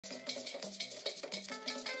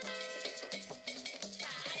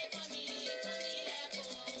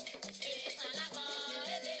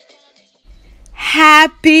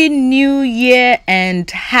Happy New Year and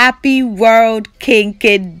happy World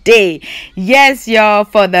Kenkey Day. Yes, y'all,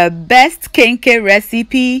 for the best kenkey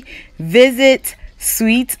recipe, visit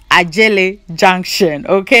Sweet Ajele Junction.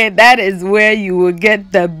 Okay, that is where you will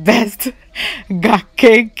get the best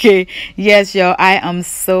gakeke. Yes, y'all, I am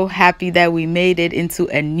so happy that we made it into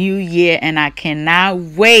a new year, and I cannot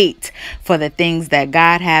wait for the things that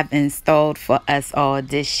God have installed for us all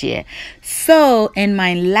this year. So in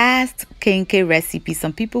my last kenkey recipe,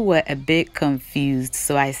 some people were a bit confused,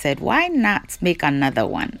 so I said, why not make another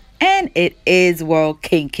one? And it is World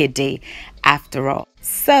Kenkey Day after all.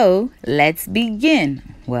 So let's begin.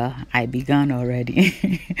 Well, I began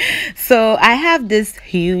already. So I have this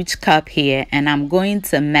huge cup here, and I'm going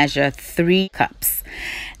to measure 3 cups.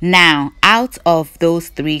 Now, out of those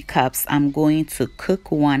 3 cups, I'm going to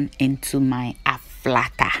cook one into my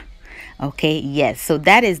aflata. Okay, yes, so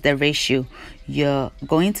that is the ratio. You're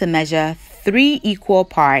going to measure 3 equal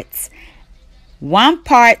parts. 1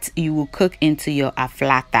 part you will cook into your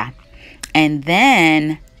aflata, and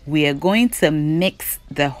then we are going to mix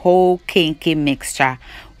the whole kenkey mixture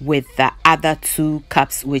with the other 2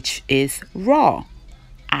 cups, which is raw.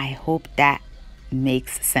 I hope that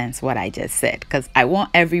makes sense what I just said, because I want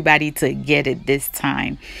everybody to get it this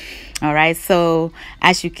time. All right, so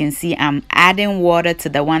as you can see, I'm adding water to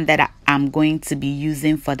the one that I'm going to be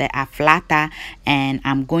using for the aflata, and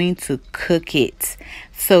I'm going to cook it.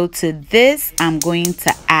 So to this, I'm going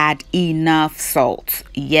to add enough salt.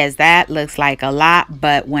 Yes, that looks like a lot,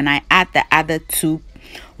 but when I add the other 2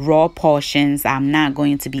 raw portions, I'm not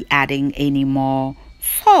going to be adding any more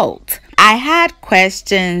salt. I had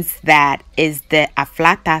questions that, is the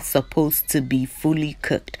aflata supposed to be fully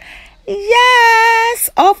cooked? Yes,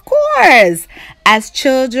 of course. As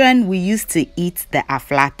children, we used to eat the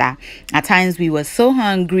aflata. At times, we were so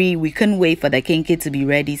hungry, we couldn't wait for the kenkey to be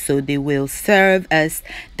ready, so they will serve us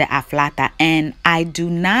the aflata. And I do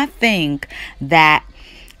not think that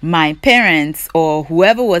my parents or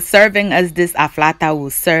whoever was serving us this aflata will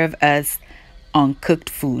serve us uncooked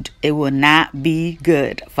food. It will not be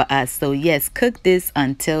good for us. So yes, cook this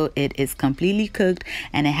until it is completely cooked,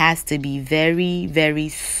 and it has to be very, very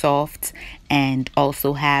soft and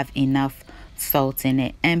also have enough salt in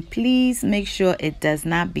it. And please make sure it does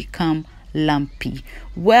not become lumpy.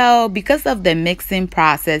 Well, because of the mixing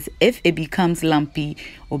process, if it becomes lumpy,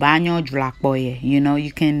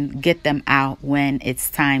 you can get them out when it's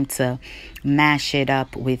time to mash it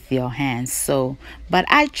up with your hands. So, but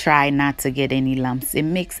I try not to get any lumps. It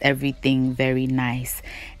makes everything very nice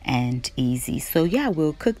and easy. So yeah,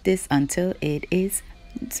 we'll cook this until it is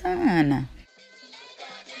done.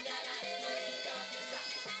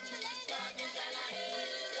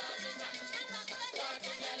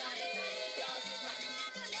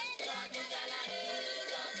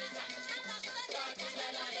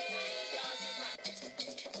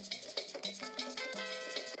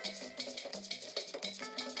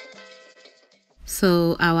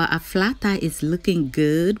 So our aflata is looking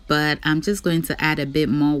good, but I'm just going to add a bit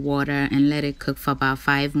more water and let it cook for about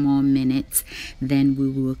 5 more minutes. Then we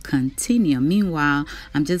will continue. Meanwhile,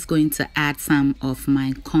 I'm just going to add some of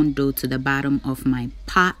my corn dough to the bottom of my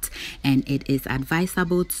pot, and it is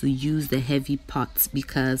advisable to use the heavy pots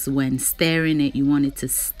because when stirring it, you want it to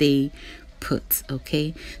stay put.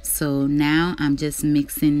 Okay, so now I'm just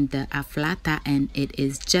mixing the aflata, and it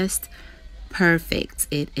is just perfect.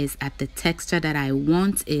 It is at the texture that I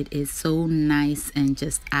want. It is so nice and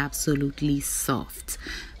just absolutely soft.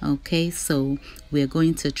 Okay, so we're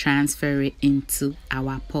going to transfer it into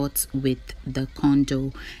our pot with the corn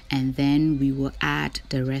dough, and then we will add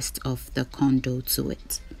the rest of the corn dough to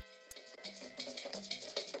it.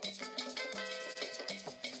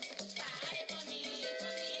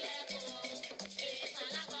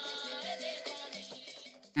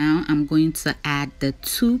 Now I'm going to add the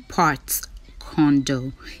 2 parts corn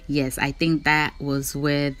dough. Yes, I think that was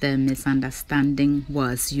where the misunderstanding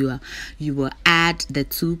was. You will add the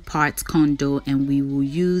 2 parts corn dough, and we will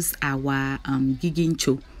use our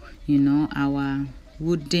gigincho, our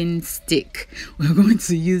wooden stick. We're going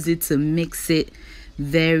to use it to mix it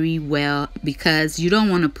very well, because you don't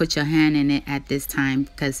want to put your hand in it at this time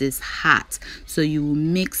because it's hot. So you will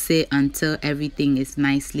mix it until everything is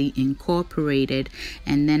nicely incorporated,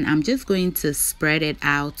 and then I'm just going to spread it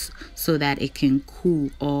out so that it can cool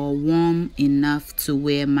or warm enough to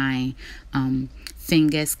where my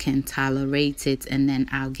fingers can tolerate it, and then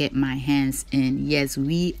I'll get my hands in. Yes,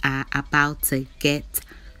 we are about to get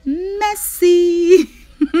messy.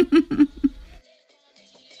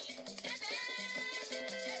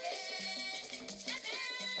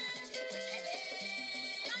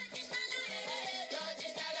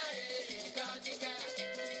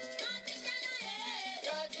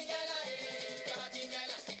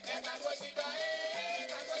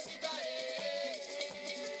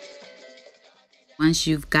 Once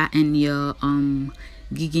you've gotten your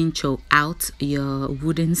gigincho out, your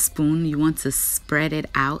wooden spoon, you want to spread it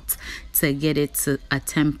out to get it to a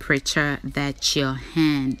temperature that your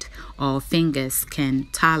hand or fingers can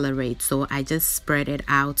tolerate. So I just spread it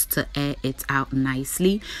out to air it out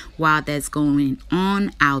nicely. While that's going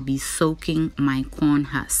on, I'll be soaking my corn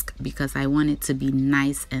husk because I want it to be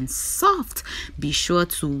nice and soft. Be sure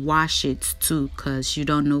to wash it too, because you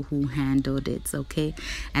don't know who handled it. Okay,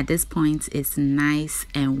 at this point it's nice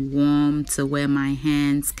and warm to where my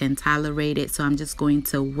hands can tolerate it, so I'm just going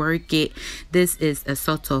to work it. This is a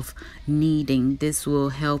sort of kneading. This will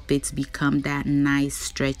help it become that nice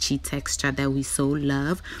stretchy texture that we so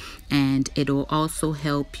love, and it will also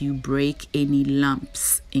help you break any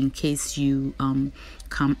lumps in case you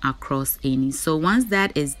come across any. So once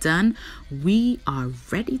that is done, we are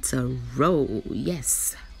ready to roll.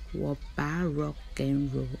 Yes, whoppa rock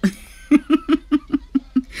and roll.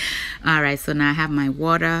 All right, so now I have my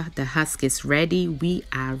water, the husk is ready, we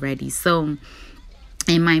are ready. So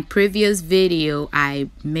in my previous video, I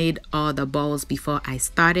made all the balls before I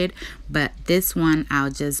started, but this one I'll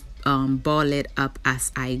just ball it up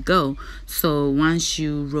as I go. So once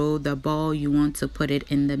you roll the ball, you want to put it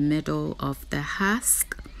in the middle of the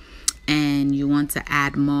husk, and you want to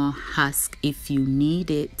add more husk if you need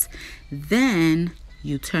it. Then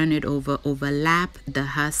you turn it over, overlap the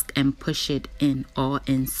husk and push it in or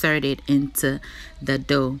insert it into the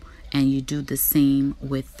dough, and you do the same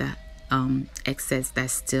with the excess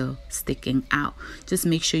that's still sticking out. Just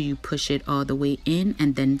make sure you push it all the way in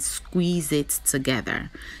and then squeeze it together.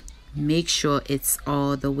 Make sure it's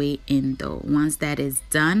all the way in though. Once that is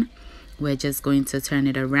done, we're just going to turn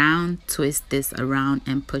it around, twist this around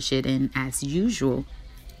and push it in as usual.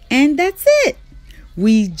 And that's it.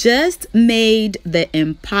 We just made the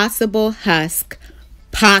impossible husk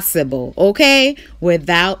possible, okay?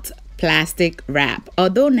 Without plastic wrap.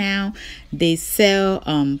 Although now they sell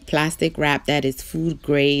plastic wrap that is food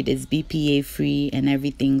grade, is BPA free and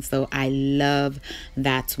everything, so I love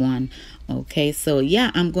that one. Okay, so yeah,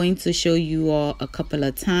 I'm going to show you all a couple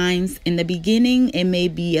of times. In the beginning it may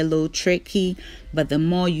be a little tricky, but the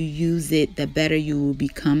more you use it, the better you will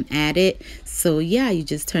become at it. So yeah, you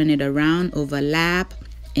just turn it around, overlap,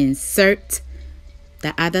 insert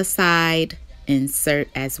the other side, insert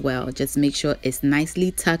as well. Just make sure it's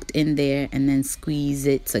nicely tucked in there and then squeeze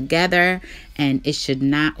it together, and it should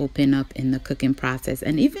not open up in the cooking process.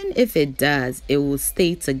 And even if it does, it will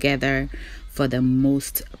stay together for the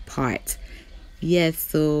most part. Yes,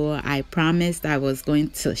 so I promised I was going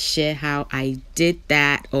to share how I did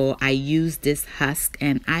that, or I used this husk,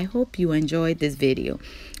 and I hope you enjoyed this video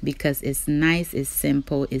because it's nice, it's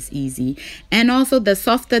simple, it's easy. And also, the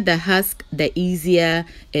softer the husk, the easier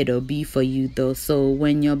it'll be for you though. So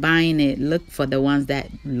when you're buying it, look for the ones that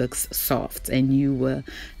looks soft and you will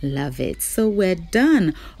love it. So we're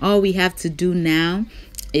done. All we have to do now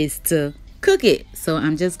is to cook it. So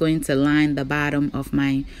I'm just going to line the bottom of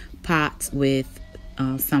my pot with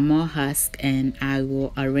some more husk, and I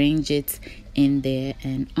will arrange it in there,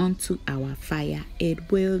 and onto our fire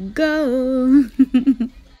it will go.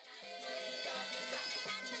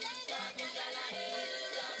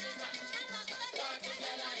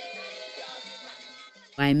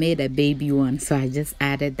 I made a baby one, so I just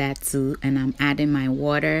added that too, and I'm adding my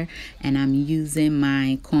water, and I'm using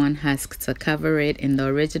my corn husk to cover it. In the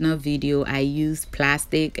original video I used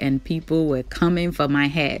plastic and people were coming for my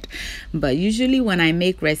head, but usually when I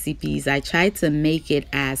make recipes I try to make it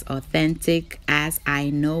as authentic as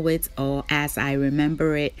I know it or as I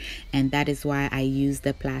remember it, and that is why I use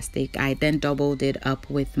the plastic. I then doubled it up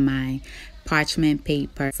with my parchment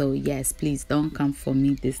paper. So yes, please don't come for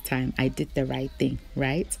me this time. I did the right thing,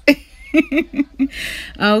 right?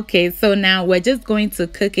 Okay, so now we're just going to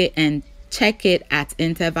cook it and check it at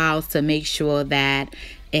intervals to make sure that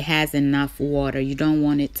it has enough water. You don't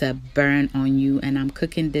want it to burn on you, and I'm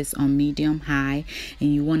cooking this on medium high,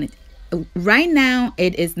 and you want it right now.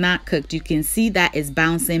 It is not cooked. You can see that it's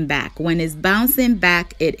bouncing back. When it's bouncing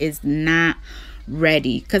back, it is not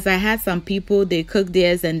ready, because I had some people, they cooked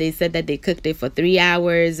theirs and they said that they cooked it for 3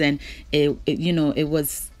 hours and it you know, it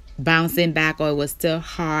was bouncing back or it was still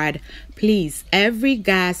hard. Please, every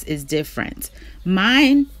gas is different.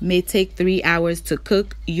 Mine may take 3 hours to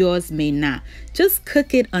cook, yours may not. Just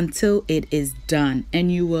cook it until it is done,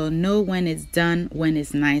 and you will know when it's done, when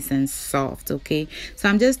it's nice and soft. Okay, so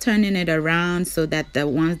I'm just turning it around so that the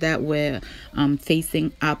ones that were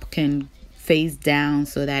facing up can face down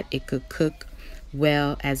so that it could cook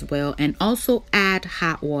well as well. And also add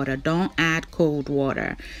hot water, don't add cold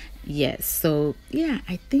water. Yes, so yeah,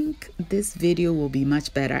 I think this video will be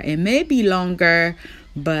much better. It may be longer,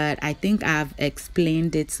 but I think I've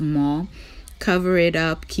explained it more. Cover it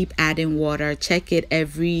up, keep adding water, check it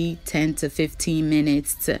every 10 to 15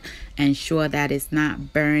 minutes to ensure that it's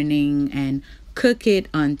not burning, and cook it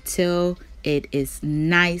until it is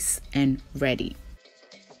nice and ready.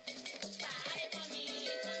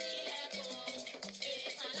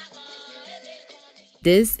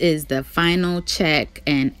 This is the final check,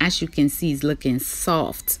 and as you can see, it's looking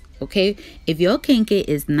soft. Okay, if your kenkey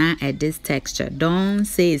is not at this texture, don't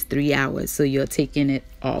say it's 3 hours so you're taking it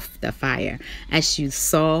off the fire. As you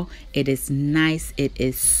saw, it is nice, it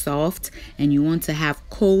is soft, and you want to have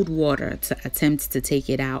cold water to attempt to take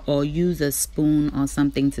it out, or use a spoon or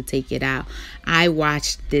something to take it out. I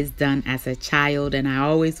watched this done as a child and I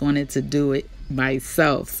always wanted to do it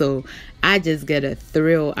myself, so I just get a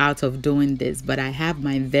thrill out of doing this. But I have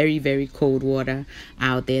my very cold water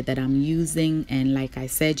out there that I'm using, and like I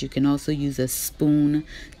said, you can also use a spoon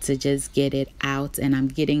to just get it out, and I'm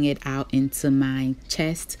getting it out into my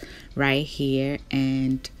chest right here,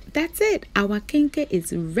 and that's it. Our kenkey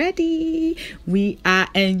is ready. We are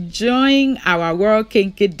enjoying our World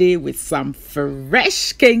Kenkey Day with some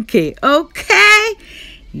fresh kenkey. Okay,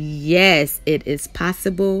 yes, it is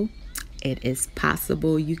possible. It is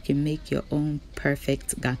possible. You can make your own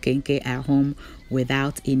perfect gakenkey at home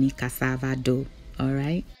without any cassava dough. All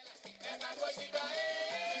right.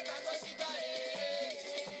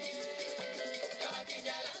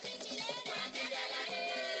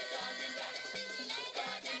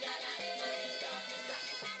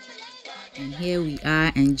 And here we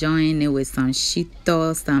are enjoying it with some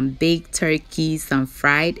shito, some baked turkey, some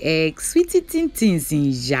fried eggs, sweetie tintins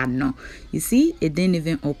in jano. You see, it didn't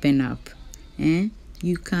even open up.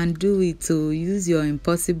 You can do it, to use your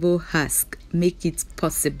impossible husk, make it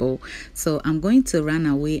possible. So I'm going to run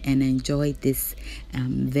away and enjoy this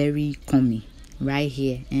very commy right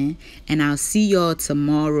here, and I'll see y'all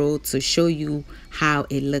tomorrow to show you how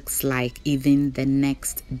it looks like even the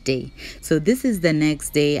next day. So this is the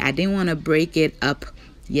next day. I didn't want to break it up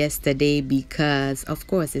yesterday because of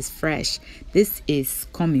course it's fresh. This is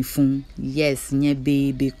coming fun, yes, nye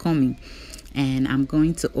baby coming, and I'm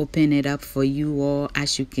going to open it up for you all.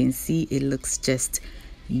 As you can see, it looks just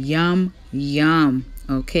yum.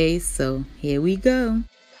 Okay, so here we go.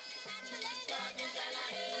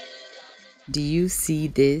 Do you see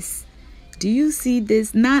this? Do you see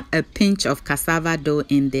this? Not a pinch of cassava dough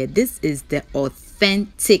in there. This is the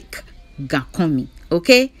authentic gakomi,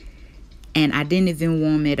 okay? And I didn't even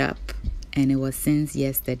warm it up, and it was since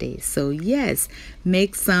yesterday. So yes,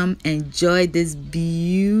 make some, enjoy this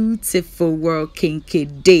beautiful World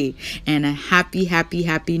Kenkey Day, and a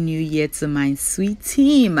happy new year to my sweet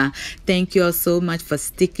team. Thank you all so much for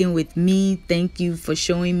sticking with me. Thank you for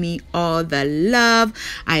showing me all the love.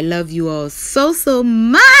 I love you all so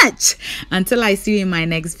much. Until I see you in my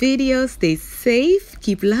next video, stay safe,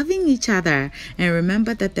 keep loving each other, and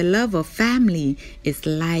remember that the love of family is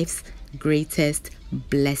life's greatest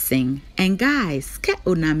blessing. And guys, ke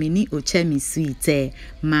onamini ochemi suite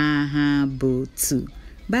mahabotu.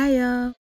 Bye y'all.